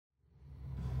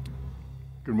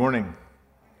Good morning.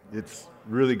 It's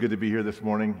really good to be here this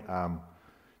morning,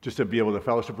 just to be able to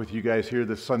fellowship with you guys here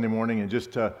this Sunday morning, and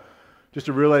just to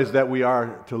realize that we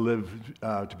are to live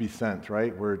to be sent,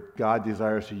 right? Where God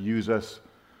desires to use us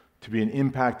to be an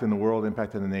impact in the world,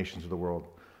 impact in the nations of the world.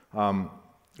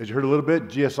 As you heard a little bit,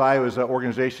 GSI is an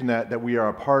organization that we are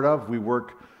a part of. We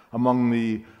work among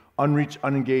the unreached,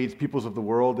 unengaged peoples of the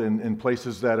world in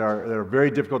places that are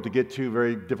very difficult to get to,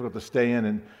 very difficult to stay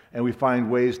in, and we find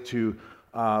ways to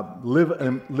live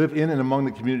in and among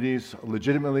the communities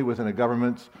legitimately within a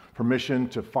government's permission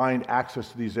to find access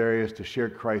to these areas to share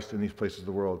Christ in these places of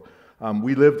the world.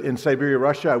 We lived in Siberia,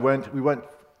 Russia. We went at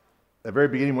the very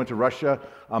beginning, went to Russia.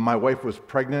 My wife was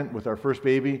pregnant with our first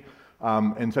baby,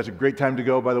 and such a great time to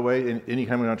go, by the way.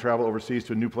 Anytime we're going to travel overseas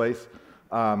to a new place,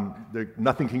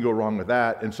 nothing can go wrong with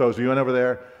that. And so as we went over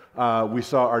there, we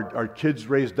saw our kids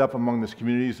raised up among these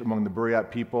communities, among the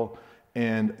Buryat people.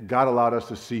 And God allowed us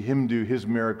to see Him do His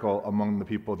miracle among the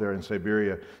people there in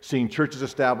Siberia, seeing churches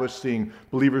established, seeing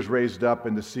believers raised up,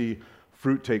 and to see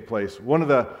fruit take place. One of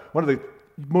the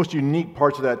most unique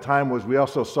parts of that time was we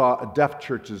also saw deaf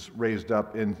churches raised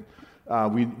up, and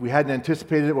we hadn't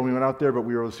anticipated it when we went out there, but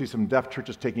we were able to see some deaf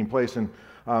churches taking place. And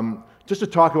just to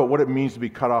talk about what it means to be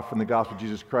cut off from the gospel of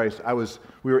Jesus Christ,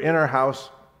 we were in our house.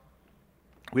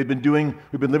 We've been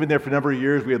living there for a number of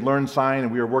years. We had learned sign,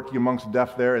 and we were working amongst the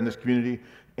deaf there in this community.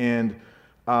 And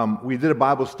we did a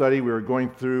Bible study. We were going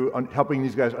through helping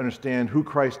these guys understand who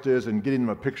Christ is and getting them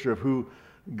a picture of who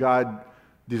God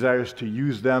desires to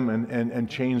use them and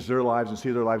change their lives and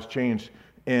see their lives changed.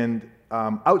 And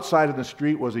outside in the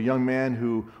street was a young man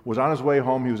who was on his way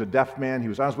home. He was a deaf man. He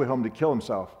was on his way home to kill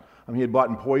himself. He had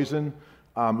bought poison.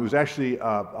 It was actually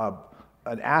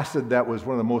an acid that was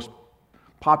one of the most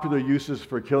popular uses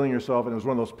for killing yourself, and it was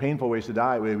one of those painful ways to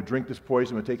die. They would drink this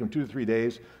poison. It would take him 2 to 3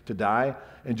 days to die,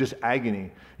 and just agony.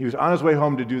 He was on his way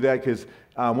home to do that because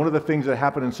one of the things that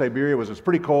happened in Siberia was it was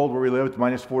pretty cold where we lived,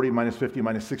 minus 40, minus 50,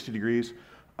 minus 60 degrees,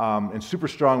 and super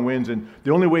strong winds, and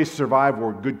the only ways to survive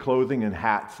were good clothing and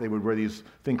hats. They would wear these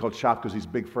thing called shapkas, these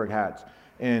big fur hats.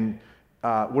 And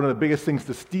one of the biggest things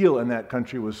to steal in that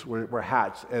country were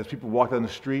hats. As people walked down the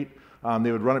street,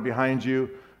 they would run it behind you.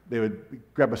 They would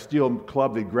grab a steel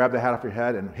club, they'd grab the hat off your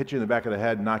head and hit you in the back of the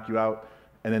head, knock you out,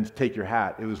 and then take your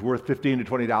hat. It was worth $15 to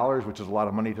 $20, which is a lot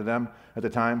of money to them at the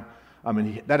time.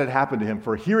 That had happened to him.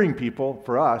 For hearing people,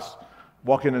 for us,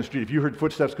 walking in the street, if you heard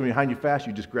footsteps coming behind you fast,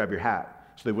 you just grab your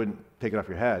hat so they wouldn't take it off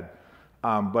your head.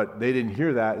 But they didn't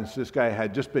hear that, and so this guy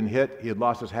had just been hit, he had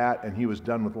lost his hat, and he was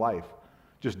done with life.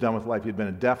 Just done with life. He had been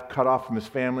a deaf, cut off from his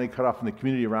family, cut off from the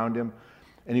community around him.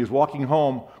 And he was walking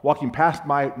home, walking past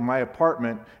my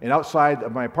apartment, and outside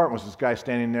of my apartment was this guy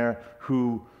standing there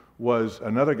who was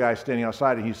another guy standing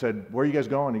outside, and he said, "Where are you guys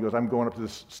going?" He goes, "I'm going up to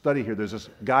this study here. There's this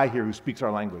guy here who speaks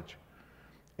our language."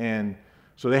 And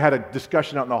so they had a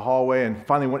discussion out in the hallway, and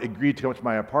finally agreed to come to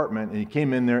my apartment, and he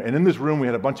came in there, and in this room we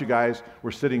had a bunch of guys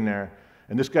were sitting there,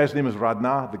 and this guy's name is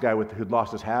Radna, the guy who'd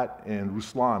lost his hat, and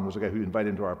Ruslan was the guy who invited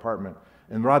him to our apartment.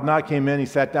 And Radna came in, he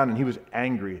sat down, and he was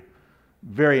angry.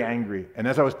 Very angry. And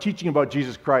as I was teaching about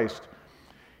Jesus Christ,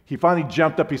 he finally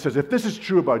jumped up. He says, "If this is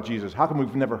true about Jesus, how come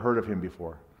we've never heard of him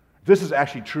before? If this is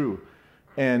actually true."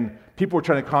 And people were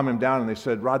trying to calm him down, and they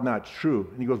said, "Radna, it's true."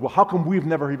 And he goes, "Well, how come we've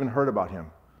never even heard about him?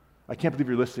 I can't believe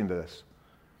you're listening to this."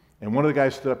 And one of the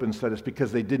guys stood up and said, "It's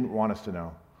because they didn't want us to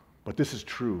know. But this is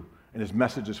true, and his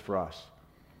message is for us."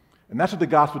 And that's what the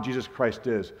gospel of Jesus Christ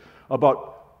is.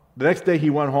 About the next day he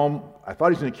went home. I thought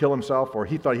he was going to kill himself, or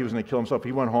he thought he was going to kill himself.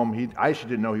 He went home. I actually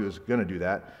didn't know he was going to do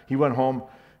that. He went home,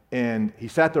 and he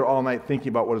sat there all night thinking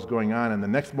about what was going on. And the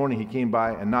next morning he came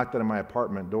by and knocked on my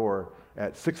apartment door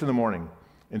at 6 in the morning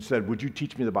and said, "Would you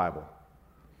teach me the Bible?"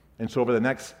 And so over the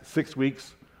next 6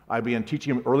 weeks, I began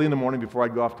teaching him early in the morning before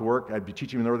I'd go off to work. I'd be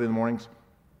teaching him early in the mornings.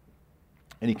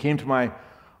 And he came to my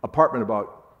apartment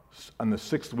on the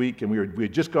 6th week, and we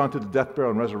had just gone through the death,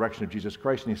 burial, and resurrection of Jesus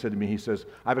Christ, and he said to me, he says,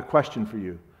 "I have a question for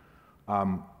you.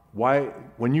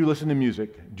 When you listen to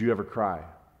music, do you ever cry?"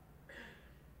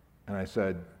 And I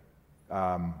said,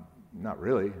 "Not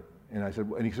really."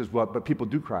 And he says, "Well, but people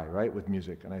do cry, right, with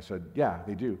music?" And I said, "Yeah,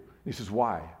 they do." And he says,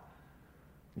 "Why?"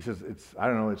 He says, I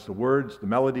don't know, it's the words, the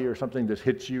melody or something that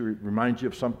hits you, reminds you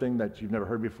of something that you've never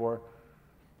heard before."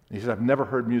 And he says, "I've never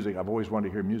heard music. I've always wanted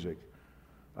to hear music."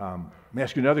 Let me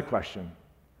ask you another question.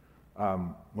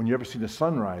 When you ever see the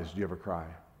sunrise, do you ever cry?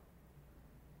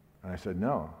 And I said,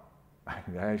 "No, I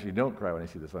actually don't cry when I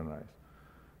see the sunrise."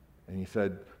 And he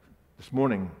said, "This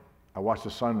morning I watched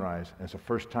the sunrise, and it's the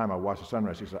first time I watched the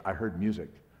sunrise." He said, "I heard music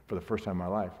for the first time in my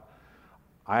life.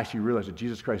 I actually realized that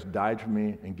Jesus Christ died for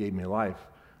me and gave me life,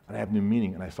 and I have new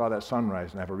meaning, and I saw that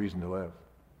sunrise, and I have a reason to live."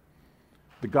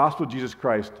 The gospel of Jesus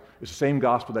Christ is the same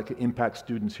gospel that can impact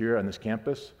students here on this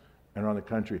campus and around the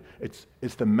country.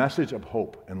 It's the message of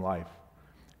hope and life.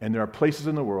 And there are places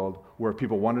in the world where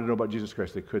people wanted to know about Jesus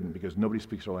Christ, they couldn't because nobody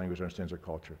speaks their language or understands their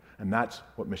culture. And that's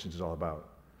what missions is all about.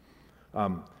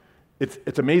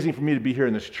 It's amazing for me to be here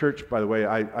in this church, by the way.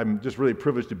 I'm just really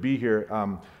privileged to be here.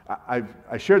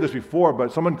 I shared this before,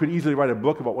 but someone could easily write a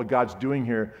book about what God's doing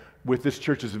here with this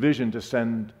church's vision to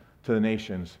send to the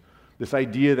nations. This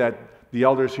idea that the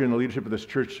elders here in the leadership of this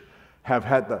church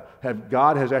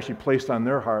God has actually placed on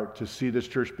their heart to see this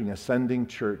church being a sending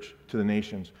church to the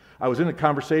nations. I was in a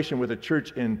conversation with a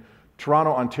church in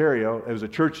Toronto, Ontario. It was a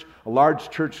large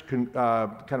church, kind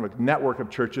of a network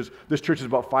of churches. This church is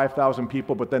about 5,000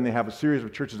 people, but then they have a series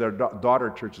of churches that are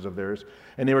daughter churches of theirs.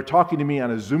 And they were talking to me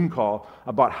on a Zoom call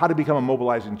about how to become a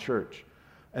mobilizing church.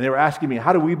 And they were asking me,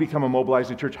 how do we become a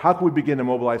mobilizing church? How can we begin to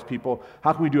mobilize people?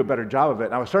 How can we do a better job of it?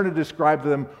 And I was starting to describe to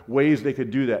them ways they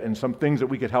could do that and some things that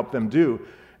we could help them do.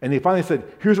 And they finally said,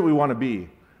 here's what we want to be.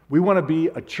 We want to be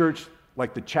a church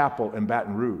like the chapel in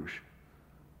Baton Rouge.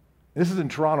 And this is in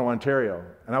Toronto, Ontario.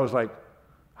 And I was like,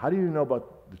 how do you know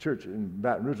about the church in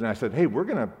Baton Rouge? And I said, hey, we're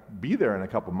going to be there in a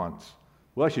couple months.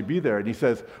 We'll actually be there. And he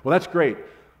says, well, that's great.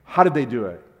 How did they do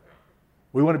it?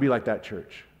 We want to be like that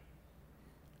church.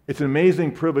 It's an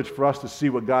amazing privilege for us to see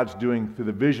what God's doing through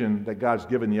the vision that God's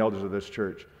given the elders of this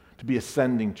church, to be a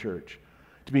sending church,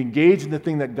 to be engaged in the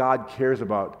thing that God cares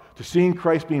about, to seeing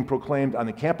Christ being proclaimed on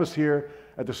the campus here,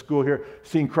 at the school here,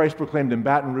 seeing Christ proclaimed in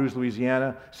Baton Rouge,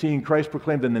 Louisiana, seeing Christ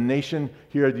proclaimed in the nation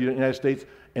here in the United States,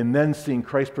 and then seeing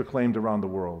Christ proclaimed around the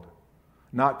world.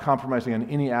 Not compromising on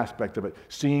any aspect of it,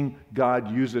 seeing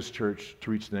God use this church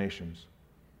to reach the nations.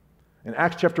 In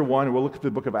Acts chapter 1, we'll look at the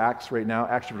book of Acts right now,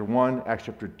 Acts chapter 1, Acts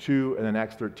chapter 2, and then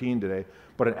Acts 13 today.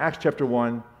 But in Acts chapter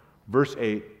 1, verse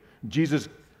 8, Jesus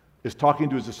is talking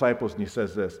to his disciples and he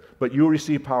says this, "But you will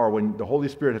receive power when the Holy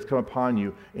Spirit has come upon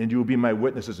you, and you will be my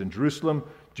witnesses in Jerusalem,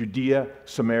 Judea,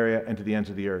 Samaria, and to the ends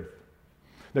of the earth."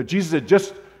 Now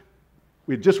Jesus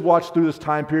we had just watched through this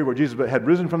time period where Jesus had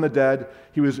risen from the dead.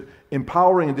 He was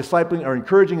empowering and discipling or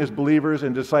encouraging his believers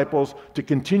and disciples to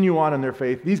continue on in their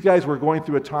faith. These guys were going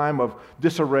through a time of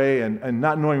disarray and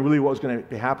not knowing really what was going to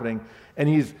be happening. And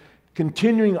he's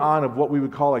continuing on of what we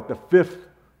would call like the fifth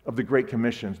of the Great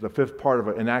Commissions, the fifth part of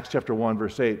it in Acts chapter 1,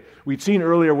 verse 8. We'd seen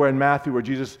earlier where in Matthew where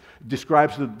Jesus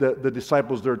describes the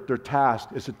disciples, their task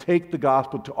is to take the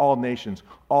gospel to all nations,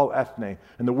 all ethne.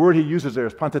 And the word he uses there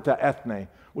is pantata ethne,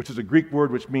 which is a Greek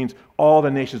word which means all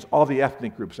the nations, all the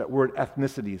ethnic groups. That word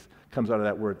ethnicities comes out of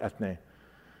that word ethne.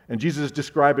 And Jesus is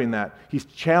describing that. He's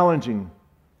challenging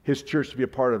his church to be a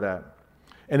part of that.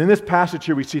 And in this passage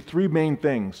here, we see three main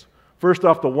things. First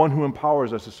off, the one who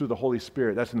empowers us is through the Holy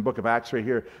Spirit. That's in the book of Acts right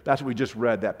here. That's what we just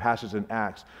read, that passage in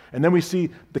Acts. And then we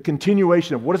see the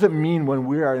continuation of what does it mean when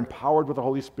we are empowered with the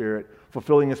Holy Spirit,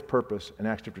 fulfilling his purpose in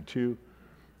Acts chapter 2.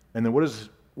 And then what does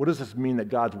this mean that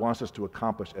God wants us to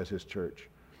accomplish as his church?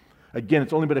 Again,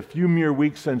 it's only been a few mere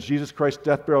weeks since Jesus Christ's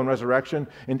death, burial, and resurrection,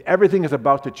 and everything is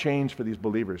about to change for these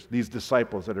believers, these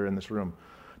disciples that are in this room.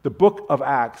 The book of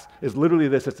Acts is literally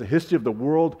this. It's the history of the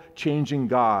world-changing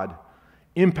God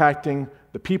impacting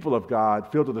the people of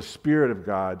God, filled with the Spirit of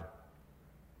God,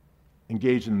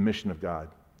 engaged in the mission of God.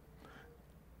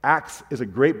 Acts is a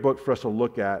great book for us to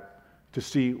look at to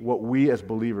see what we as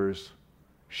believers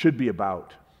should be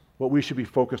about, what we should be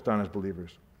focused on as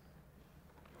believers.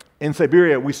 In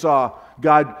Siberia, we saw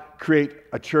God create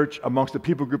a church amongst a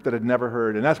people group that had never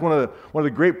heard. And that's one of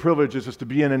the great privileges is to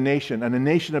be in a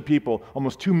nation of people,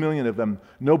 almost 2 million of them,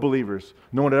 no believers.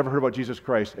 No one had ever heard about Jesus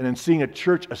Christ. And then seeing a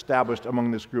church established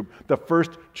among this group, the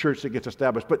first church that gets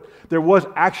established. But there was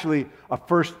actually a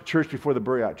first church before the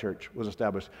Berean church was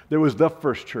established. There was the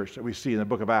first church that we see in the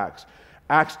book of Acts.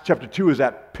 Acts chapter 2 is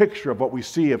that picture of what we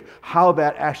see of how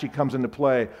that actually comes into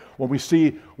play when we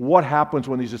see what happens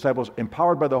when these disciples,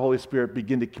 empowered by the Holy Spirit,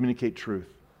 begin to communicate truth.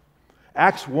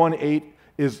 Acts 1:8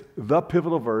 is the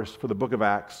pivotal verse for the book of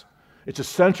Acts. It's a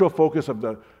central focus of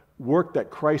the work that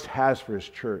Christ has for his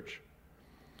church.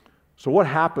 So what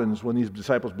happens when these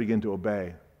disciples begin to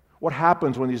obey? What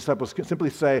happens when these disciples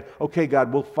simply say, okay,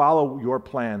 God, we'll follow your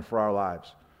plan for our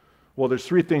lives? Well, there's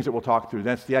three things that we'll talk through.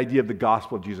 That's the idea of the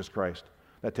gospel of Jesus Christ.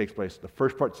 That takes place. The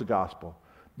first part's the gospel,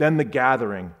 then the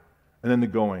gathering, and then the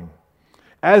going.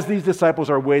 As these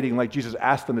disciples are waiting, like Jesus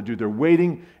asked them to do, they're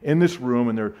waiting in this room,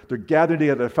 and they're gathered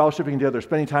together, they're fellowshipping together, they're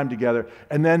spending time together,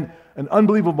 and then an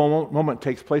unbelievable moment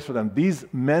takes place for them. These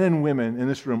men and women in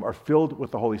this room are filled with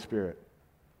the Holy Spirit,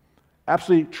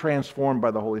 absolutely transformed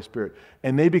by the Holy Spirit,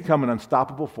 and they become an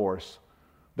unstoppable force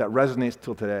that resonates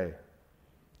till today.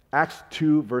 Acts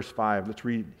 2, verse 5, let's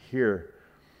read here.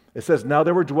 It says, "Now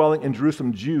there were dwelling in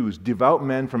Jerusalem Jews, devout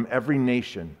men from every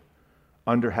nation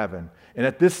under heaven. And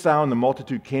at this sound the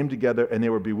multitude came together, and they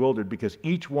were bewildered, because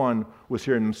each one was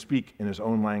hearing them speak in his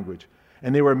own language.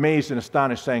 And they were amazed and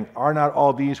astonished, saying, 'Are not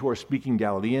all these who are speaking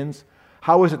Galileans?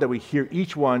 How is it that we hear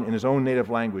each one in his own native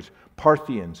language?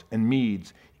 Parthians and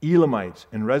Medes, Elamites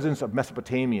and residents of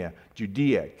Mesopotamia,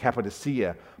 Judea,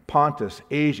 Cappadocia, Pontus,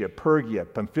 Asia, Phrygia,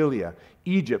 Pamphylia,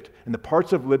 Egypt, and the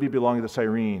parts of Libya belonging to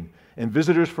Cyrene, and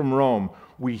visitors from Rome,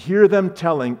 we hear them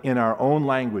telling in our own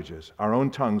languages, our own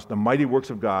tongues, the mighty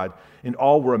works of God,' and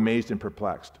all were amazed and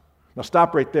perplexed." Now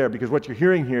stop right there, because what you're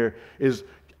hearing here is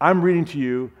I'm reading to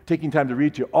you, taking time to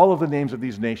read to you, all of the names of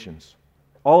these nations,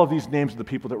 all of these names of the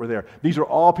people that were there. These are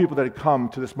all people that had come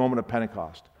to this moment of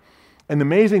Pentecost. And the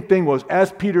amazing thing was,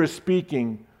 as Peter is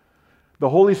speaking, the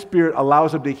Holy Spirit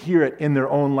allows them to hear it in their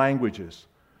own languages.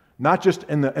 Not just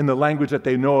in the language that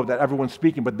they know of, that everyone's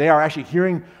speaking, but they are actually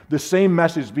hearing the same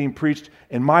message being preached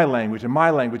in my language, in my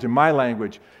language, in my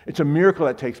language. It's a miracle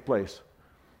that takes place.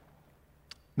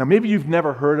 Now, maybe you've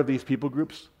never heard of these people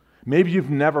groups. Maybe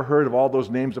you've never heard of all those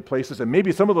names of places, and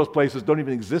maybe some of those places don't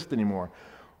even exist anymore.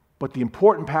 But the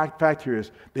important fact here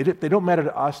is they don't matter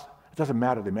to us. It doesn't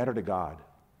matter. They matter to God.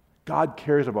 God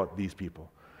cares about these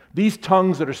people. These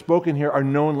tongues that are spoken here are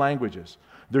known languages.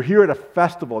 They're here at a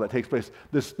festival that takes place.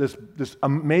 This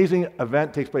amazing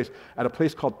event takes place at a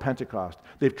place called Pentecost.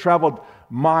 They've traveled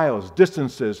miles,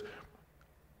 distances,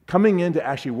 coming in to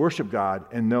actually worship God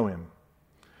and know Him.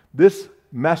 This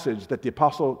message that the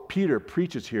Apostle Peter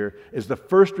preaches here is the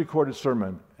first recorded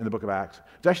sermon in the book of Acts.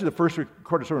 It's actually the first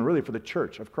recorded sermon really for the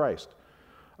church of Christ.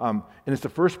 And it's the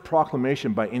first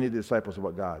proclamation by any of the disciples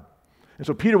about God. And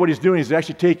so Peter, what he's doing is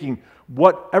actually taking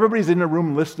what everybody's in the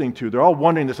room listening to. They're all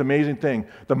wondering this amazing thing.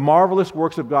 The marvelous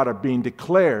works of God are being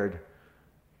declared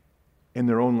in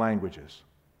their own languages.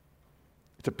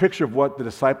 It's a picture of what the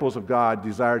disciples of God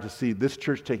desire to see this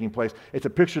church taking place. It's a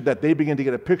picture that they begin to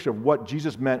get a picture of what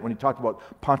Jesus meant when he talked about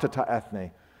panta ta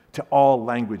ethne, to all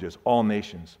languages, all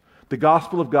nations. The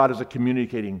gospel of God is a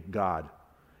communicating God.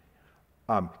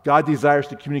 God desires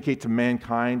to communicate to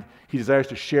mankind. He desires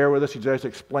to share with us. He desires to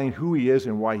explain who He is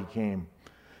and why He came.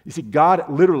 You see, God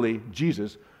literally,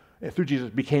 Jesus, through Jesus,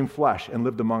 became flesh and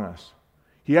lived among us.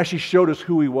 He actually showed us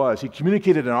who He was. He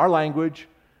communicated in our language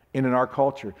and in our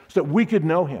culture so that we could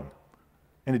know Him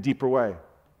in a deeper way.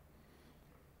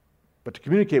 But to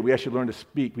communicate, we actually learn to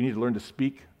speak. We need to learn to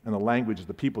speak in the language of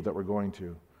the people that we're going to.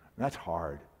 And that's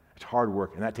hard. It's hard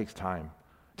work, and that takes time.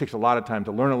 It takes a lot of time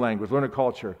to learn a language, learn a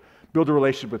culture, build a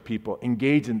relationship with people,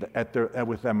 engage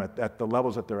with them at the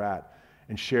levels that they're at,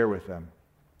 and share with them.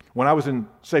 When I was in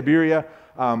Siberia,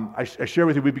 I shared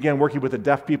with you, we began working with the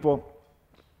deaf people.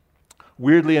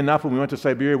 Weirdly enough, when we went to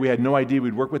Siberia, we had no idea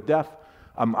we'd work with deaf.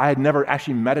 I had never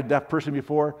actually met a deaf person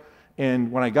before, and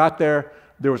when I got there,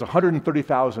 there was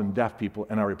 130,000 deaf people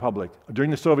in our republic.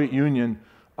 During the Soviet Union,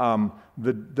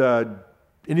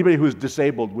 anybody who was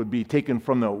disabled would be taken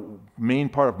from the main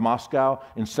part of Moscow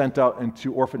and sent out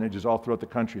into orphanages all throughout the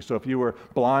country. So if you were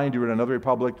blind, you were in another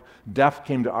republic, deaf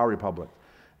came to our republic.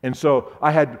 And so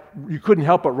you couldn't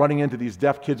help but running into these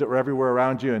deaf kids that were everywhere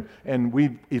around you. And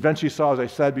we eventually saw, as I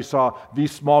said, we saw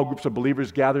these small groups of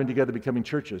believers gathering together, becoming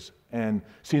churches, and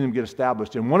seeing them get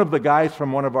established. And one of the guys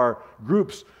from one of our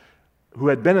groups who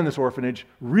had been in this orphanage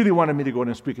really wanted me to go in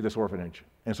and speak at this orphanage.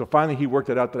 And so finally he worked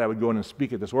it out that I would go in and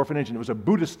speak at this orphanage. And it was a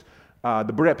Buddhist,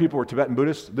 the Burdat people were Tibetan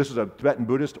Buddhists. This was a Tibetan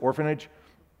Buddhist orphanage.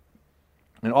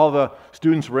 And all the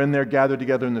students were in there, gathered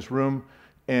together in this room.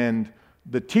 And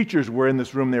the teachers were in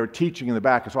this room. They were teaching in the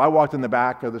back. And so I walked in the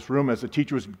back of this room as the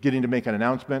teacher was getting to make an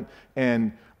announcement.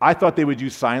 And I thought they would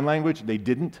use sign language. They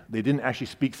didn't. They didn't actually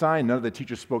speak sign. None of the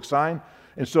teachers spoke sign.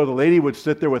 And so the lady would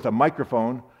sit there with a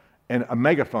microphone and a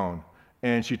megaphone.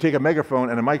 And she'd take a megaphone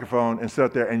and a microphone and sit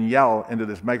out there and yell into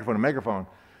this microphone and megaphone.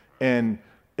 And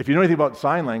if you know anything about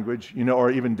sign language,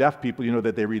 or even deaf people, you know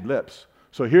that they read lips.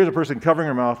 So here's a person covering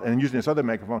her mouth and using this other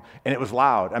microphone, and it was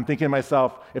loud. I'm thinking to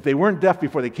myself, if they weren't deaf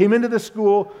before they came into this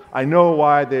school, I know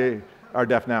why they are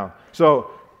deaf now. So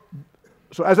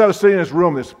as I was sitting in this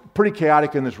room, it's pretty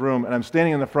chaotic in this room, and I'm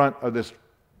standing in the front of this.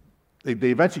 They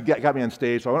eventually got me on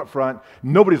stage, so I went up front.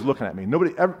 Nobody's looking at me.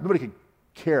 Nobody could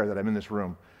care that I'm in this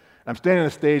room. I'm standing on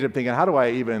the stage, I'm thinking, how do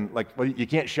I even, well, you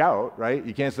can't shout, right?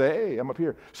 You can't say, hey, I'm up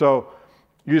here. So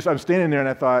I'm standing there, and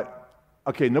I thought,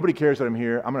 okay, nobody cares that I'm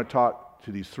here. I'm going to talk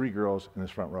to these three girls in this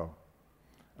front row.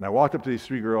 And I walked up to these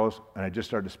three girls, and I just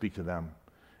started to speak to them.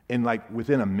 And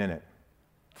within a minute,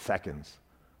 seconds,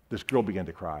 this girl began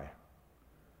to cry.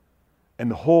 And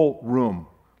the whole room,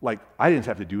 I didn't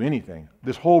have to do anything.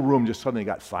 This whole room just suddenly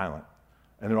got silent,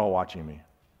 and they're all watching me.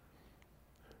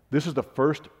 This is the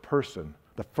first person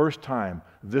The first time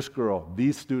this girl,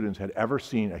 these students had ever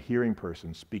seen a hearing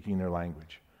person speaking their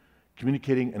language,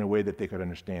 communicating in a way that they could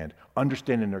understand,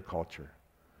 understanding their culture.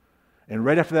 And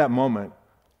right after that moment,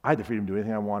 I had the freedom to do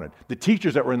anything I wanted. The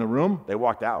teachers that were in the room, they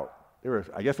walked out.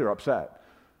 I guess they were upset.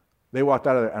 They walked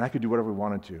out of there, and I could do whatever we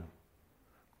wanted to.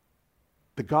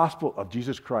 The gospel of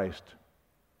Jesus Christ,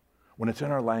 when it's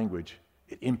in our language,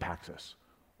 it impacts us.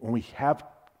 When we have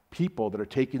people that are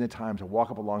taking the time to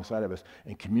walk up alongside of us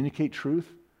and communicate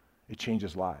truth, it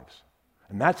changes lives.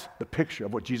 And that's the picture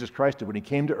of what Jesus Christ did when he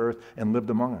came to earth and lived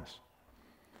among us.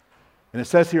 And it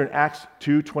says here in Acts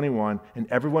 2:21, and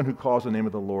everyone who calls the name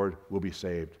of the Lord will be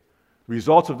saved. The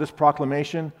results of this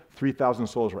proclamation, 3,000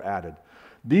 souls were added.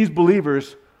 These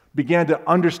believers began to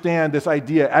understand this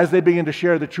idea. As they began to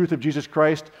share the truth of Jesus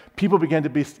Christ, people began to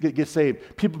get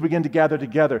saved. People began to gather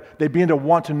together. They began to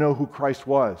want to know who Christ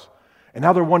was. And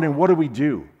now they're wondering, what do we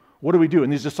do? What do we do?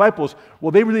 And these disciples,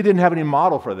 well, they really didn't have any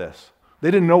model for this. They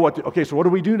didn't know okay, so what do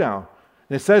we do now?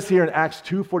 And it says here in Acts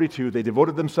 2:42, they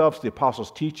devoted themselves to the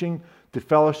apostles' teaching, to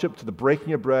fellowship, to the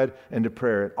breaking of bread, and to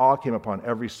prayer. And awe came upon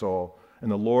every soul,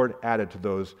 and the Lord added to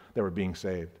those that were being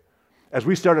saved. As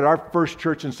we started our first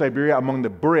church in Siberia among the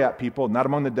Buryat people, not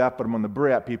among the deaf, but among the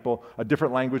Buryat people, a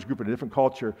different language group and a different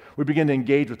culture, we began to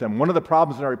engage with them. One of the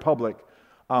problems in our republic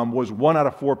was 1 out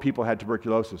of 4 people had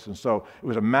tuberculosis. And so it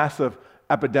was a massive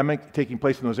epidemic taking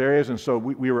place in those areas. And so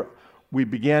we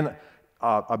began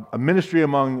a ministry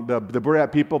among the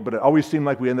Buryat people, but it always seemed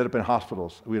like we ended up in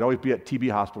hospitals. We'd always be at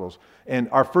TB hospitals. And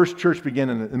our first church began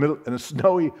in a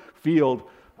snowy field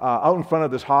out in front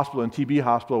of this hospital, in TB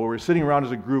hospital, where we were sitting around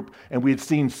as a group, and we had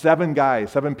seen 7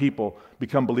 people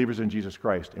become believers in Jesus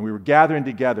Christ. And we were gathering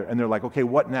together, and they're like, okay,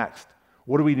 what next?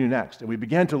 What do we do next? And we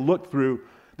began to look through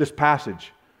this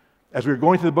passage. As we were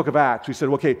going through the book of Acts, we said,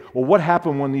 okay, well, what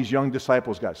happened when these young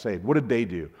disciples got saved? What did they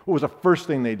do? What was the first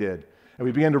thing they did? And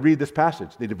we began to read this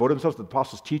passage. They devoted themselves to the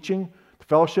apostles' teaching, the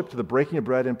fellowship, to the breaking of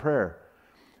bread and prayer.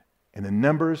 And the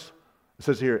numbers, it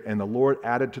says here, and the Lord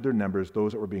added to their numbers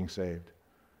those that were being saved.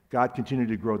 God continued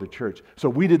to grow the church. So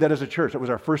we did that as a church. That was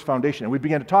our first foundation. And we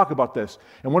began to talk about this.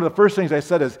 And one of the first things I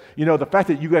said is, the fact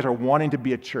that you guys are wanting to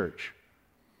be a church,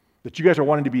 that you guys are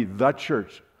wanting to be the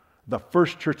church, the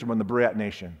first church among the Buryat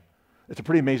nation, it's a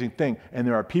pretty amazing thing. And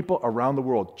there are people around the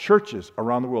world, churches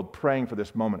around the world, praying for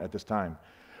this moment at this time.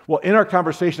 Well, in our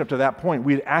conversation up to that point,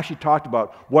 we had actually talked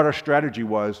about what our strategy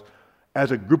was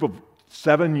as a group of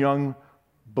 7 young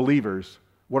believers,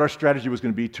 what our strategy was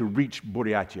going to be to reach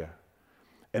Buryatia.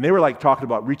 And they were like talking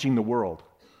about reaching the world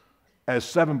as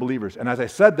 7 believers. And as I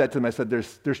said that to them, I said,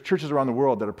 there's churches around the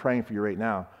world that are praying for you right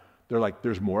now. They're like,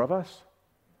 there's more of us?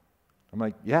 I'm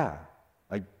like, yeah.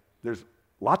 Like, there's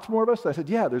lots more of us? I said,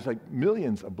 yeah, there's like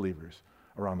millions of believers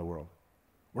around the world.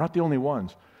 We're not the only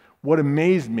ones. What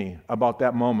amazed me about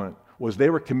that moment was they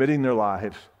were committing their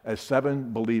lives as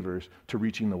 7 believers to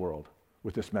reaching the world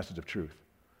with this message of truth.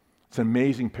 It's an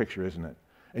amazing picture, isn't it?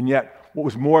 And yet, what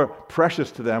was more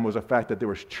precious to them was the fact that there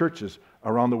were churches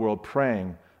around the world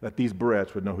praying that these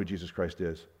Buryats would know who Jesus Christ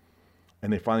is.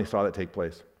 And they finally saw that take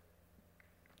place.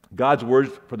 God's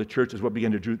words for the church is what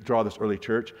began to draw this early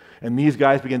church. And these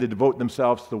guys began to devote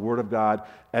themselves to the Word of God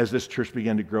as this church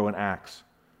began to grow in Acts.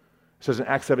 It says in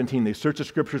Acts 17, they searched the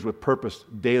Scriptures with purpose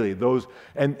daily.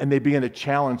 And they began to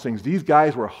challenge things. These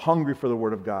guys were hungry for the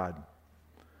Word of God.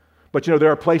 But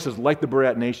there are places like the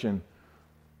Buryat nation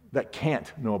that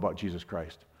can't know about Jesus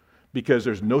Christ because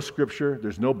there's no Scripture,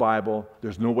 there's no Bible,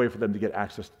 there's no way for them to get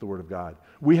access to the Word of God.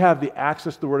 We have the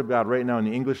access to the Word of God right now in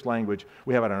the English language.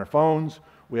 We have it on our phones,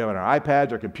 we have it on our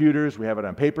iPads, our computers, we have it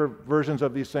on paper versions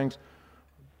of these things.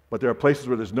 But there are places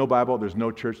where there's no Bible, there's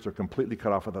no church, they're completely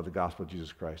cut off without the gospel of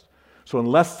Jesus Christ. So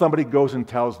unless somebody goes and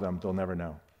tells them, they'll never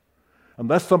know.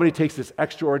 Unless somebody takes this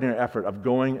extraordinary effort of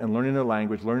going and learning their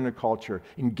language, learning their culture,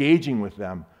 engaging with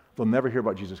them, they'll never hear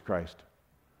about Jesus Christ.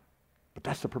 But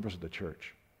that's the purpose of the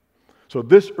church. So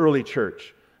this early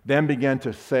church then began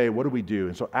to say, what do we do?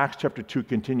 And so Acts chapter 2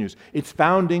 continues. Its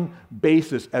founding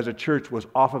basis as a church was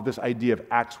off of this idea of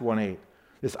Acts 1:8.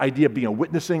 This idea of being a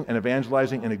witnessing and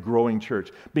evangelizing and a growing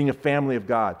church, being a family of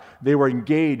God. They were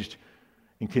engaged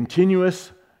in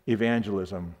continuous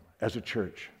evangelism as a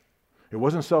church. It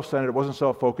wasn't self-centered, it wasn't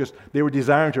self-focused. They were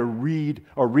desiring to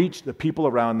reach the people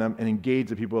around them and engage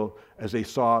the people as they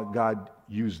saw God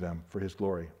use them for His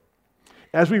glory.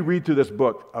 As we read through this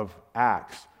book of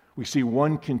Acts, we see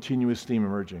one continuous theme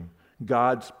emerging: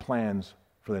 God's plans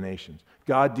for the nations.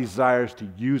 God desires to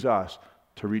use us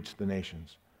to reach the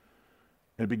nations.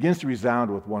 And it begins to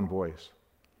resound with one voice.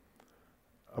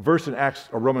 A verse in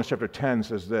Romans chapter 10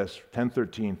 says this,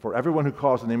 10:13, "For everyone who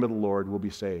calls the name of the Lord will be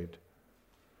saved.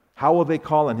 How will they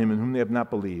call on Him in whom they have not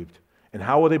believed? And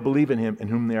how will they believe in him in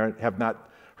whom they have not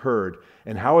heard?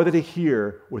 And how are they to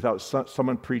hear without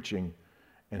someone preaching?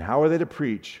 And how are they to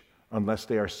preach unless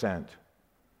they are sent?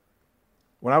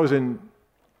 When I was in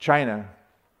China,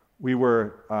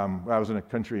 I was in a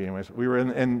country anyways, we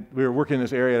were working in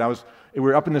this area, and we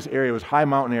were up in this area. It was high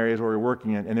mountain areas where we were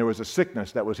working in, and there was a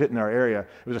sickness that was hitting our area.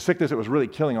 It was a sickness that was really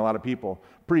killing a lot of people,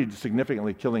 pretty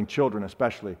significantly killing children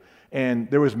especially. And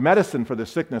there was medicine for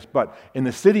this sickness, but in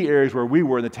the city areas where we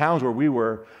were, in the towns where we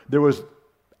were, there was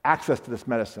access to this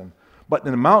medicine. But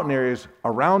in the mountain areas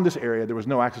around this area, there was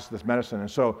no access to this medicine.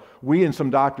 And so we and some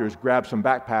doctors grabbed some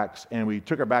backpacks, and we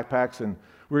took our backpacks, and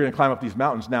we were going to climb up these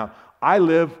mountains. Now, I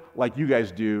live like you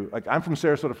guys do. Like, I'm from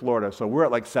Sarasota, Florida, so we're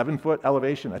at like 7-foot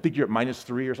elevation. I think you're at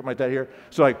 -3 or something like that here.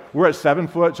 So like, we're at 7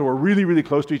 foot, so we're really, really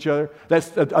close to each other.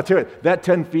 I'll tell you, that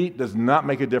 10 feet does not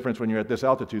make a difference when you're at this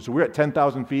altitude. So we're at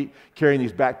 10,000 feet, carrying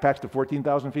these backpacks to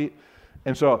 14,000 feet.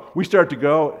 And so we start to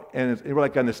go, and we're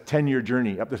like on this 10-year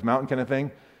journey up this mountain kind of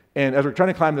thing. And as we're trying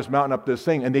to climb this mountain up this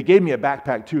thing, and they gave me a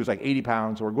backpack too, it's like 80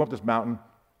 pounds, so we're going up this mountain.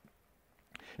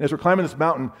 And as we're climbing this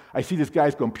mountain, I see these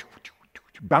guys going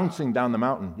bouncing down the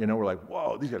mountain. You know, we're like,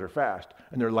 whoa, these guys are fast.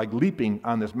 And they're like leaping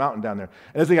on this mountain down there.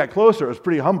 And as they got closer, it was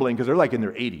pretty humbling because they're like in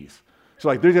their 80s. So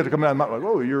like these guys are coming down the mountain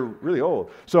like, whoa, you're really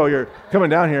old. So you're coming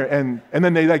down here, and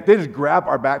then they just grab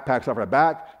our backpacks off our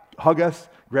back, hug us,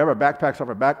 grab our backpacks off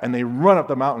our back, and they run up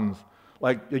the mountains.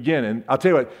 Like, again, and I'll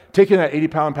tell you what, taking that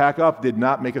 80-pound pack up did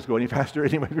not make us go any faster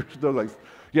anyway. We were still like,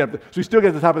 yeah. So we still get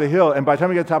to the top of the hill, and by the time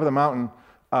we get to the top of the mountain,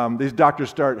 these doctors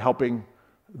start helping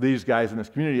these guys in this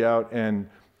community out and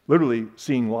literally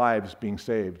seeing lives being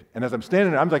saved. And as I'm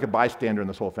standing there, I'm like a bystander in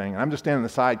this whole thing, and I'm just standing on the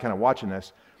side kind of watching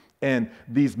this. And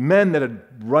these men that had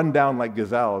run down like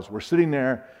gazelles were sitting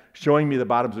there showing me the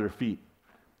bottoms of their feet.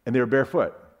 And they were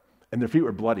barefoot, and their feet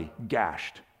were bloody,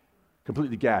 gashed,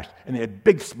 completely gashed. And they had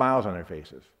big smiles on their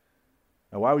faces.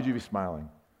 Now, why would you be smiling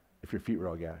if your feet were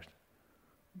all gashed?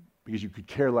 Because you could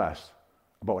care less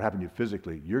about what happened to you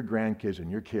physically. Your grandkids and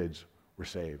your kids were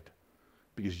saved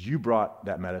because you brought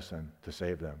that medicine to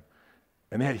save them.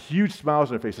 And they had huge smiles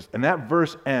on their faces. And that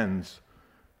verse ends,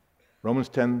 Romans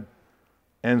 10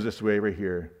 ends this way right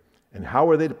here. And how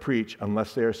are they to preach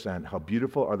unless they are sent? How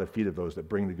beautiful are the feet of those that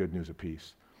bring the good news of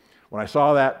peace. When I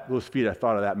saw those feet, I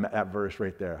thought of that verse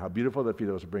right there. How beautiful are the feet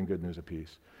of those that bring good news of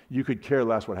peace. You could care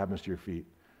less what happens to your feet.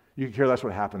 You could care less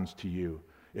what happens to you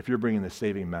if you're bringing the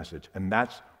saving message. And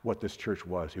that's what this church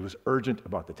was. It was urgent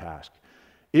about the task.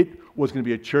 It was going to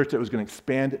be a church that was going to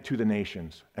expand to the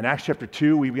nations. In Acts chapter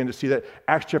 2, we begin to see that.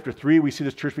 Acts chapter 3, we see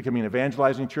this church becoming an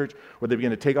evangelizing church where they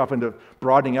begin to take off into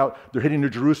broadening out. They're hitting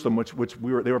Jerusalem, which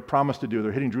they were promised to do.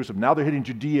 They're hitting Jerusalem. Now they're hitting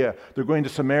Judea. They're going to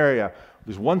Samaria.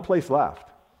 There's one place left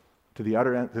to the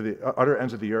utter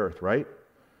ends of the earth, right?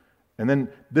 And then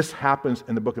this happens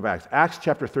in the book of Acts. Acts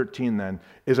chapter 13 then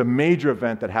is a major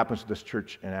event that happens to this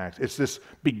church in Acts. It's this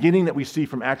beginning that we see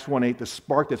from Acts 1:8, the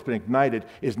spark that's been ignited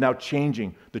is now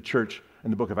changing the church in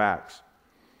the book of Acts.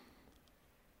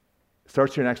 It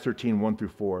starts here in Acts 13,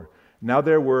 1-4. Now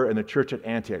there were in the church at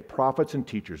Antioch prophets and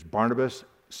teachers, Barnabas,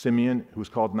 Simeon, who was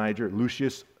called Niger,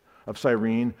 Lucius of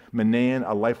Cyrene, Manaen,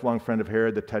 a lifelong friend of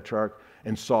Herod the Tetrarch,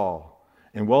 and Saul.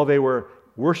 And while they were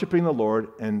worshiping the Lord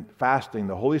and fasting,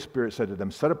 the Holy Spirit said to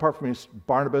them, set apart for me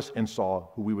Barnabas and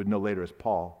Saul, who we would know later as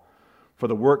Paul, for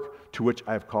the work to which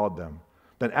I have called them.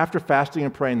 Then after fasting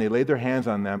and praying, they laid their hands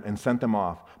on them and sent them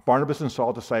off, Barnabas and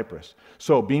Saul to Cyprus.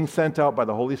 So being sent out by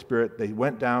the Holy Spirit, they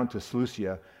went down to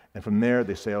Seleucia, and from there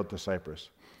they sailed to Cyprus.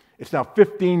 It's now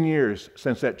 15 years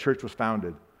since that church was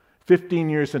founded. 15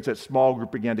 years since that small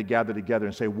group began to gather together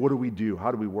and say, what do we do?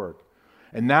 How do we work?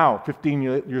 And now, 15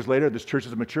 years later, this church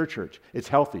is a mature church. It's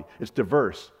healthy. It's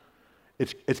diverse.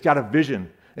 It's got a vision.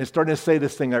 And it's starting to say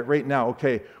this thing like right now,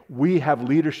 okay, we have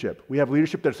leadership. We have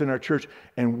leadership that's in our church.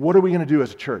 And what are we going to do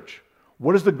as a church?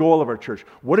 What is the goal of our church?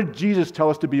 What did Jesus tell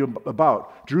us to be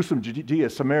about? Jerusalem, Judea,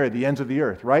 Samaria, the ends of the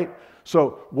earth, right?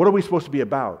 So what are we supposed to be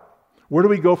about? Where do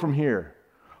we go from here?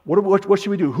 What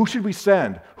should we do? Who should we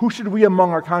send? Who should we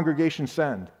among our congregation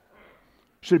send?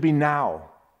 Should it be now?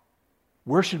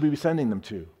 Where should we be sending them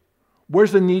to?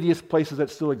 Where's the neediest places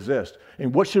that still exist?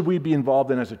 And what should we be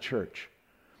involved in as a church?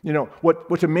 You know,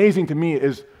 what's amazing to me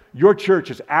is your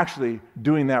church is actually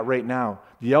doing that right now.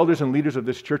 The elders and leaders of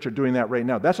this church are doing that right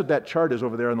now. That's what that chart is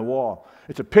over there on the wall.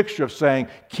 It's a picture of saying,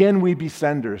 can we be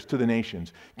senders to the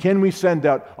nations? Can we send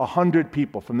out 100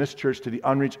 people from this church to the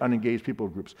unreached, unengaged people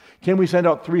groups? Can we send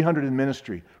out 300 in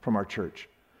ministry from our church?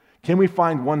 Can we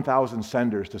find 1,000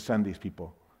 senders to send these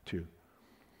people to?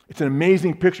 It's an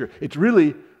amazing picture. It's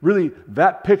really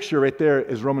that picture right there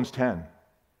is Romans 10.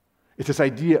 It's this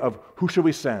idea of who should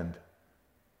we send?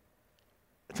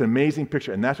 It's an amazing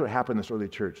picture, and that's what happened in this early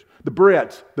church. The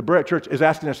Berean church is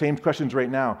asking the same questions right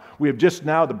now. The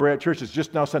Berean church has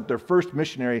just now sent their first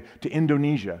missionary to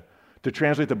Indonesia to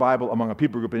translate the Bible among a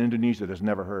people group in Indonesia that has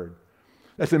never heard.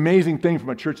 That's an amazing thing from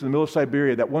a church in the middle of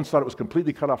Siberia that once thought it was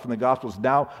completely cut off from the Gospels,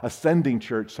 now a sending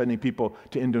church sending people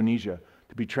to Indonesia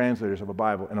to be translators of a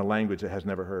Bible in a language that has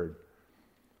never heard.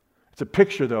 It's a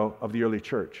picture, though, of the early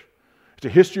church. It's a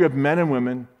history of men and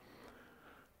women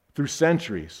through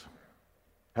centuries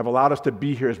have allowed us to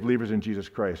be here as believers in Jesus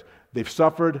Christ. They've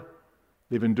suffered,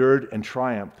 they've endured, and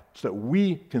triumphed so that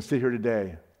we can sit here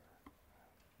today,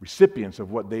 recipients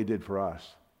of what they did for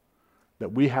us,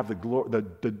 that we have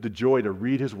the joy to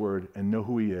read His Word and know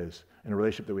who He is in a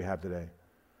relationship that we have today.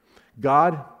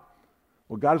 God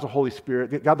is a Holy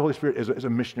Spirit. God, the Holy Spirit, is a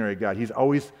missionary God. He's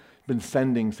always been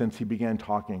sending since He began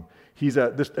talking. He's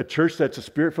a church that's a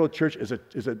Spirit-filled church is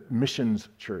a missions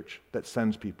church that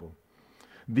sends people.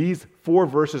 These 4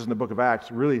 verses in the book of Acts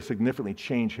really significantly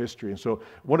change history. And so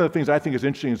one of the things I think is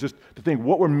interesting is just to think,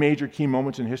 what were major key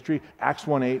moments in history? Acts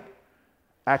 1:8,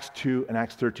 Acts 2, and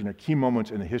Acts 13 are key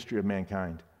moments in the history of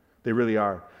mankind. They really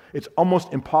are. It's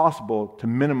almost impossible to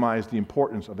minimize the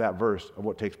importance of that verse, of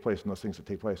what takes place and those things that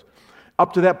take place.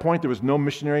 Up to that point, there was no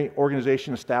missionary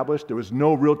organization established. There was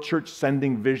no real church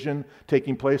sending vision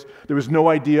taking place. There was no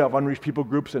idea of unreached people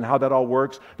groups and how that all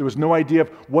works. There was no idea of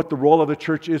what the role of the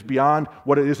church is beyond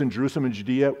what it is in Jerusalem and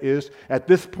Judea is. At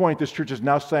this point, this church is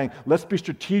now saying, let's be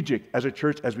strategic as a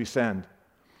church as we send.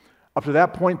 Up to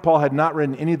that point, Paul had not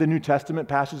written any of the New Testament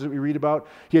passages that we read about.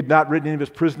 He had not written any of his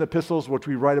prison epistles, which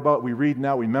we write about, we read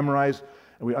now, we memorize,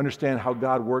 and we understand how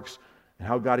God works and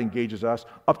how God engages us.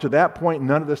 Up to that point,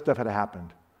 none of this stuff had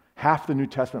happened. Half the New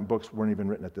Testament books weren't even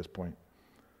written at this point.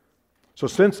 So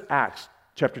since Acts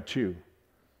chapter 2,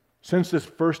 since this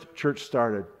first church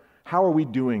started, how are we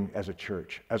doing as a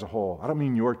church, as a whole? I don't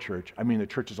mean your church. I mean the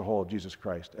church as a whole of Jesus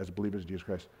Christ, as believers of Jesus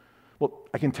Christ. Well,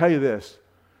 I can tell you this,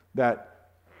 that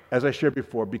as I shared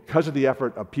before, because of the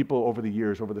effort of people over the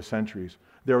years, over the centuries,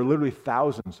 there are literally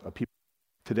thousands of people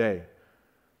today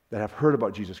that have heard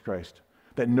about Jesus Christ,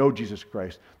 that know Jesus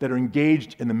Christ, that are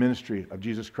engaged in the ministry of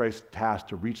Jesus Christ's task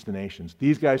to reach the nations.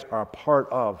 These guys are a part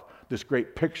of this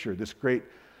great picture, this great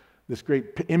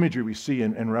imagery we see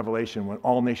in Revelation when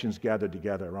all nations gather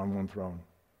together around one throne.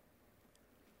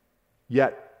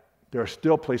 Yet, there are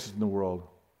still places in the world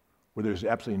where there's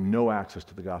absolutely no access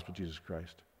to the gospel of Jesus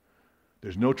Christ.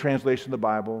 There's no translation of the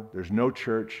Bible. There's no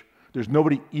church. There's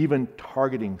nobody even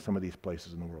targeting some of these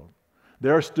places in the world.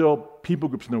 There are still people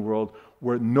groups in the world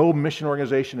where no mission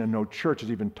organization and no church has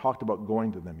even talked about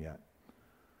going to them yet.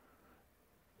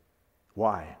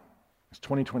 Why? It's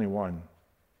 2021.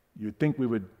 You'd think we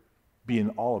would be in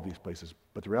all of these places,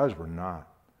 but the reality is we're not.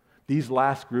 These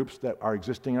last groups that are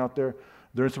existing out there,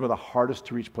 they're in some of the hardest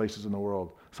to reach places in the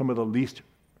world, some of the least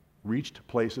reached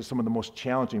places, some of the most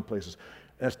challenging places.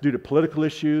 That's due to political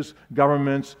issues,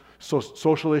 governments,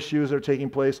 social issues that are taking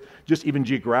place, just even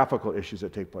geographical issues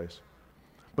that take place.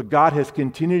 But God has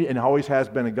continued and always has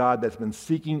been a God that's been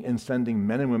seeking and sending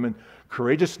men and women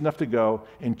courageous enough to go,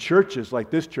 and churches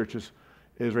like this church is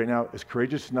right now is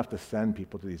courageous enough to send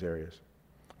people to these areas.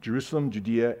 Jerusalem,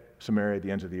 Judea, Samaria,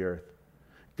 the ends of the earth.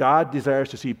 God desires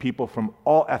to see people from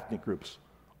all ethnic groups,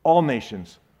 all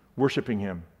nations, worshiping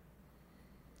Him.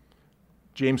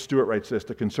 James Stewart writes this: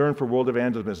 the concern for world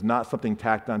evangelism is not something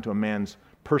tacked onto a man's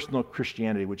personal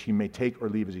Christianity, which he may take or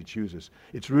leave as he chooses.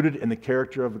 It's rooted in the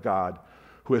character of God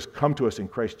who has come to us in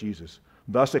Christ Jesus.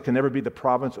 Thus, it can never be the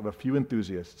province of a few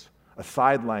enthusiasts, a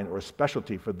sideline or a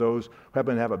specialty for those who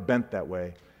happen to have a bent that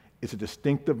way. It's a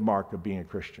distinctive mark of being a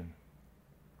Christian.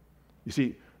 You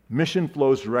see, mission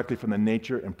flows directly from the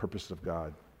nature and purposes of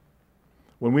God.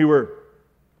 When we were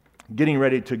getting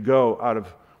ready to go out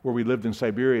of where we lived in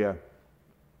Siberia,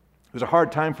 it was a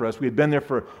hard time for us. We had been there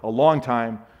for a long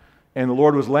time, and the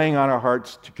Lord was laying on our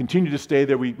hearts to continue to stay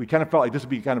there. We kind of felt like this would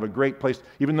be kind of a great place,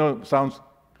 even though it sounds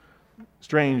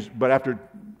strange, but after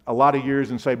a lot of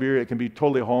years in Siberia, it can be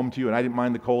totally home to you, and I didn't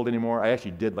mind the cold anymore. I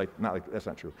actually did, that's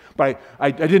not true, but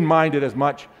I didn't mind it as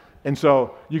much, and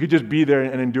so you could just be there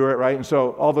and endure it, right? And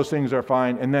so all those things are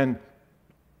fine, and then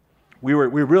we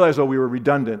realized, though, we were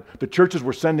redundant. The churches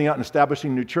were sending out and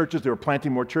establishing new churches. They were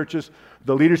planting more churches.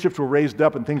 The leaderships were raised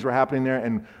up and things were happening there.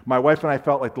 And my wife and I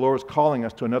felt like the Lord was calling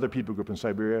us to another people group in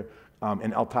Siberia,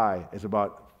 in Altai. It's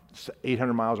about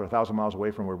 800 miles or 1,000 miles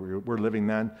away from where we were living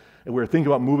then. And we were thinking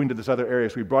about moving to this other area.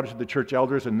 So we brought it to the church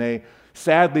elders, and they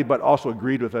sadly but also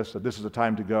agreed with us that this is the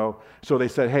time to go. So they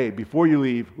said, hey, before you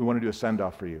leave, we want to do a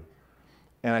send-off for you.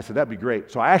 And I said, that'd be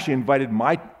great. So I actually invited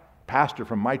my pastor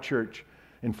from my church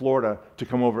in Florida to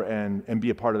come over and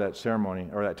be a part of that ceremony,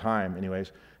 or that time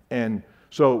anyways. And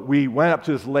So we went up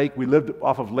to this lake. We lived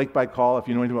off of Lake Baikal. If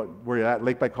you know anything about where you're at,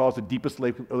 Lake Baikal is the deepest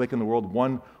lake in the world.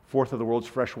 1/4 of the world's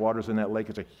fresh water is in that lake.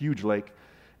 It's a huge lake.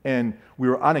 And we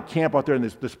were on a camp out there in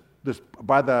this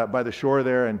by the shore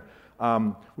there. And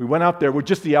we went out there with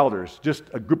just the elders, just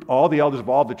a group, all the elders of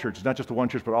all the churches, not just the one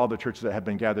church, but all the churches that had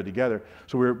been gathered together.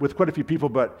 So we were with quite a few people,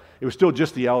 but it was still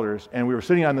just the elders. And we were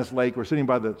sitting on this lake. We're sitting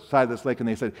by the side of this lake, and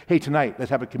they said, hey, tonight,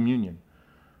 let's have a communion.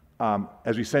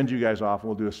 As we send you guys off,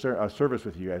 we'll do a service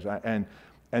with you guys.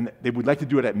 And they would like to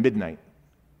do it at midnight.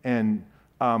 And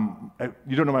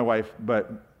you don't know my wife,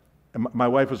 but my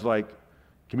wife was like,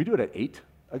 can we do it at 8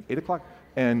 o'clock?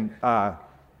 And I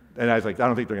was like, I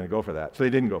don't think they're going to go for that. So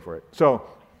they didn't go for it. So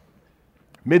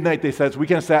midnight, they said, so we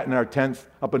kind of sat in our tents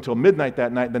up until midnight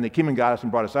that night. Then they came and got us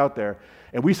and brought us out there.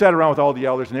 And we sat around with all the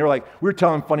elders, and they were like, we were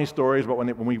telling funny stories about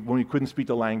when we couldn't speak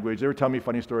the language. They were telling me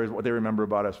funny stories, what they remember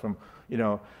about us from, you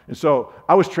know. And so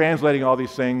I was translating all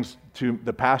these things to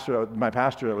my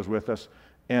pastor that was with us.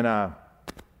 And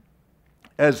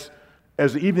as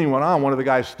the evening went on, one of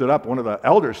the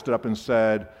elders stood up and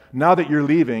said, now that you're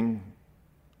leaving,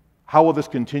 how will this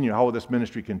continue? How will this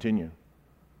ministry continue?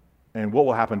 And what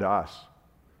will happen to us?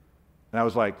 And I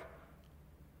was like,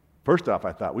 first off,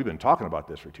 I thought, we've been talking about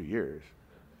this for 2 years.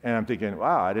 And I'm thinking,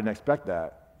 wow, I didn't expect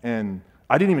that. And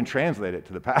I didn't even translate it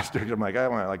to the pastor. I'm like,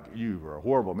 you were a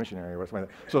horrible missionary or something.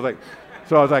 So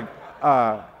I was like,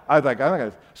 I'm not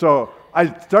gonna. So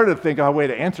I started to think of a way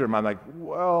to answer him. I'm like,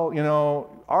 well, you know,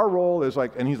 our role is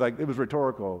like, and he's like, it was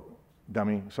rhetorical,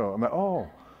 dummy. So I'm like, oh.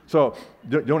 So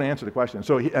don't answer the question.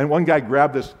 So and one guy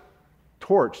grabbed this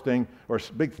torch thing or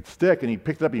big stick, and he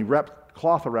picked it up and he wrapped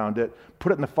cloth around it,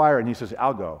 put it in the fire, and he says,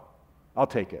 I'll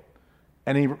take it.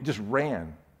 And he just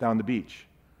ran down the beach.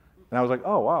 And I was like,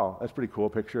 oh, wow, that's a pretty cool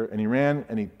picture. And he ran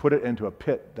and he put it into a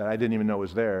pit that I didn't even know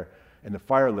was there, and the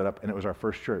fire lit up, and it was our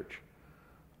first church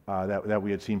that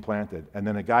we had seen planted. And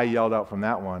then a guy yelled out from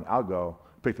that one, I'll go,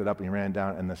 picked it up, and he ran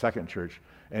down in the second church.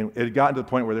 And it had gotten to the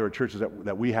point where there were churches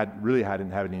that we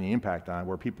hadn't had any impact on,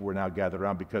 where people were now gathered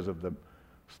around because of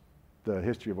the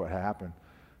history of what had happened.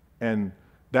 And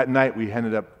that night we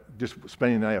ended up just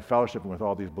spending the night of fellowshipping with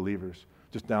all these believers,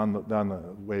 just down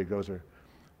the way it goes there.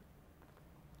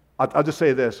 I'll just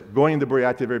say this. Going into Berea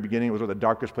at the very beginning, it was one of the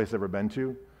darkest places I've ever been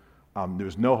to. There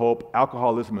was no hope.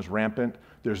 Alcoholism is rampant.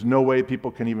 There's no way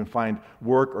people can even find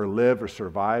work or live or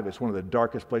survive. It's one of the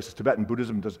darkest places. Tibetan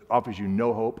Buddhism offers you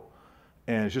no hope.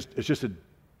 And it's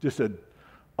just a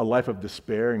life of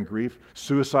despair and grief.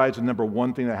 Suicide is the number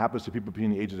one thing that happens to people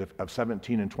between the ages of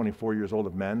 17 and 24 years old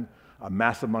of men. A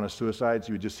massive amount of suicides.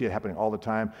 You would just see it happening all the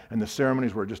time. And the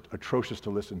ceremonies were just atrocious to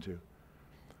listen to.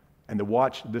 And to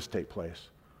watch this take place,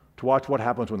 to watch what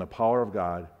happens when the power of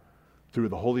God, through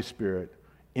the Holy Spirit,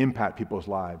 impact people's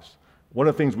lives. One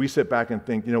of the things we sit back and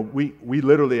think, you know, we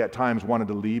literally at times wanted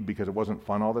to leave because it wasn't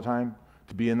fun all the time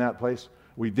to be in that place.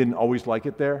 We didn't always like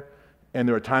it there. And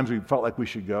there were times we felt like we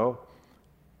should go.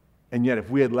 And yet if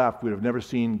we had left, we would have never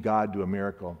seen God do a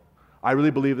miracle. I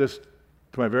really believe this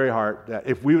to my very heart, that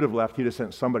if we would have left, he'd have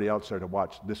sent somebody else there to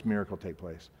watch this miracle take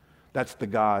place. That's the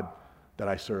God that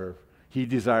I serve. He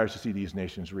desires to see these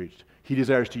nations reached. He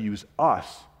desires to use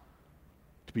us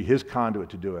to be his conduit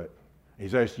to do it. He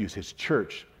desires to use his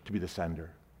church to be the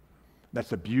sender. That's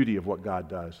the beauty of what God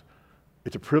does.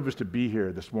 It's a privilege to be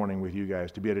here this morning with you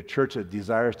guys, to be at a church that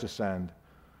desires to send.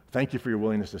 Thank you for your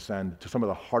willingness to send to some of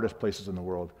the hardest places in the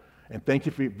world. And thank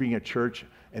you for being a church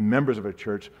and members of a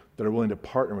church that are willing to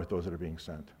partner with those that are being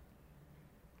sent.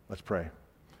 Let's pray.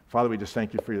 Father, we just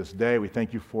thank you for this day. We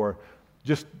thank you for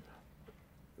just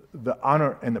the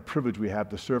honor and the privilege we have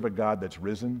to serve a God that's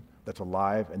risen, that's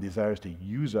alive, and desires to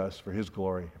use us for his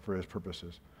glory, for his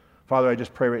purposes. Father, I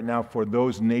just pray right now for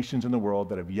those nations in the world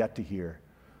that have yet to hear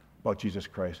about Jesus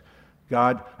Christ.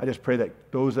 God, I just pray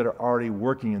that those that are already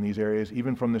working in these areas,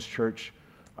 even from this church,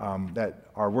 that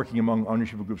are working among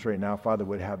unreachable groups right now, Father,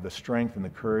 would have the strength and the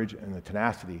courage and the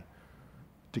tenacity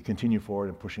to continue forward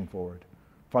and pushing forward.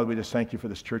 Father, we just thank you for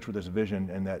this church with this vision,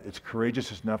 and that it's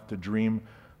courageous enough to dream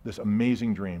this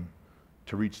amazing dream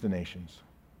to reach the nations.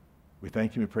 We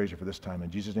thank you and we praise you for this time.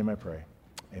 In Jesus' name I pray.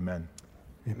 Amen.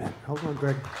 Amen. Hold on,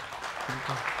 Greg.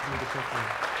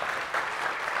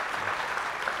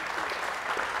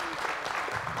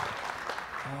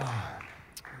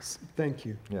 Thank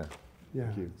you. Yeah.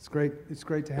 Thank you. It's great. It's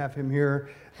great to have him here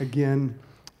again.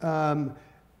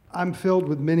 I'm filled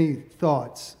with many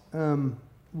thoughts.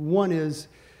 One is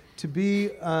to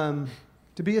be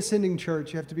Ascending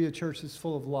Church, you have to be a church that's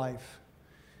full of life,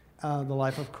 the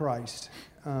life of Christ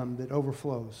that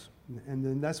overflows, and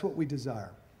then that's what we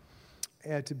desire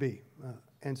to be.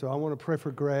 And so I want to pray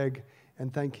for Greg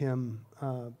and thank him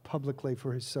publicly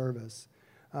for his service.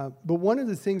 But one of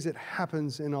the things that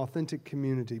happens in authentic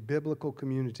community, biblical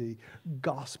community,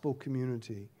 gospel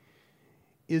community,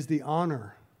 is the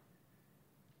honor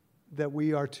that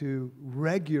we are to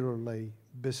regularly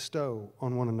bestow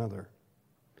on one another.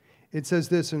 It says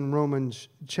this in Romans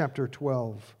chapter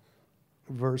 12,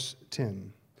 verse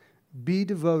 10. Be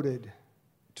devoted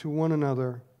to one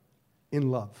another in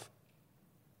love.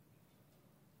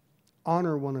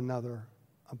 Honor one another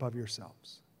above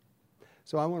yourselves.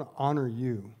 So I want to honor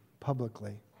you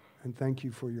publicly and thank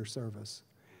you for your service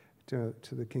to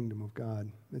the kingdom of God.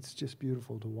 It's just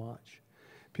beautiful to watch.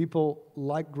 People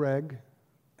like Greg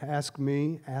ask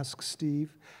me, ask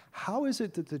Steve, how is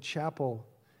it that the chapel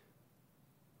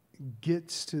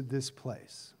gets to this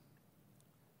place?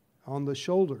 On the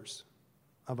shoulders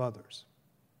of others.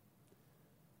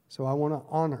 So I want to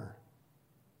honor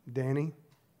Danny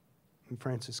and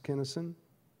Francis Kennison.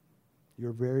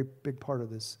 You're a very big part of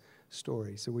this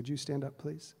story. So would you stand up,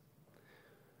 please?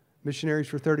 Missionaries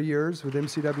for 30 years with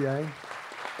MCWA.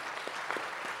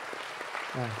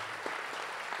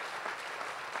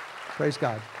 Praise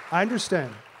God. I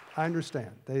understand.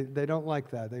 They don't like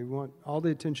that. They want all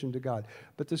the attention to God.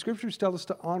 But the scriptures tell us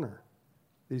to honor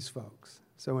these folks.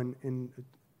 So in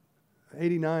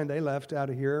 89, they left out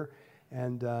of here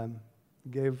and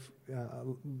gave a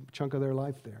chunk of their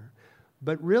life there.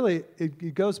 But really,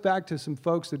 it goes back to some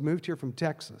folks that moved here from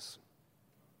Texas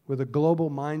with a global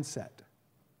mindset,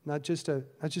 not just a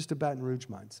Baton Rouge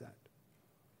mindset.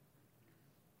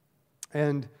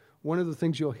 And one of the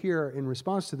things you'll hear in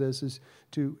response to this is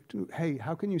hey,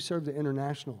 how can you serve the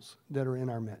internationals that are in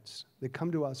our midst? They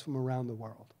come to us from around the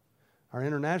world. Our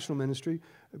international ministry,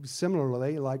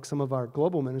 similarly, like some of our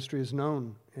global ministry, is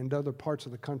known in other parts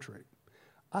of the country.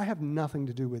 I have nothing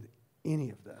to do with any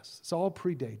of this. This all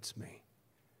predates me.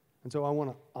 And so I want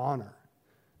to honor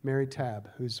Mary Tabb,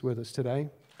 who's with us today.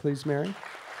 Please, Mary.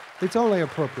 It's only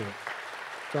appropriate.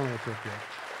 It's only appropriate.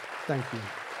 Thank you.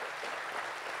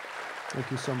 Thank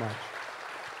you so much.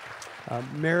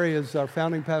 Mary is our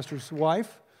founding pastor's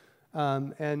wife,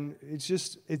 and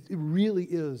it really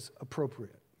is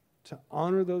appropriate to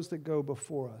honor those that go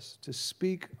before us, to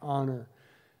speak honor,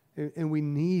 and we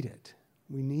need it.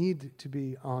 We need to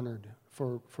be honored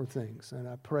for things, and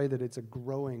I pray that it's a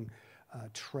growing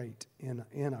trait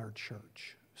in our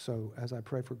church. So as I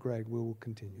pray for Greg, we will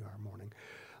continue our morning.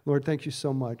 Lord, thank you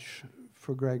so much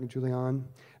for Greg and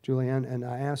Julianne, and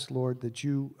I ask, Lord, that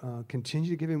you continue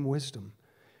to give him wisdom,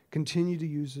 continue to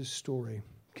use his story,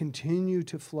 continue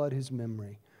to flood his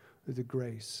memory with the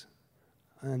grace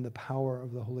and the power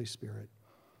of the Holy Spirit,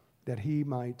 that he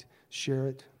might share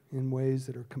it in ways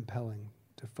that are compelling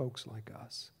to folks like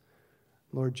us.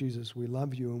 Lord Jesus, we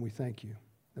love you and we thank you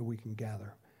that we can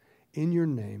gather in your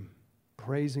name,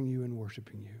 praising you and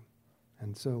worshiping you.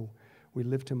 And so we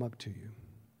lift him up to you.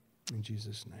 In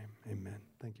Jesus' name, amen.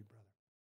 Thank you.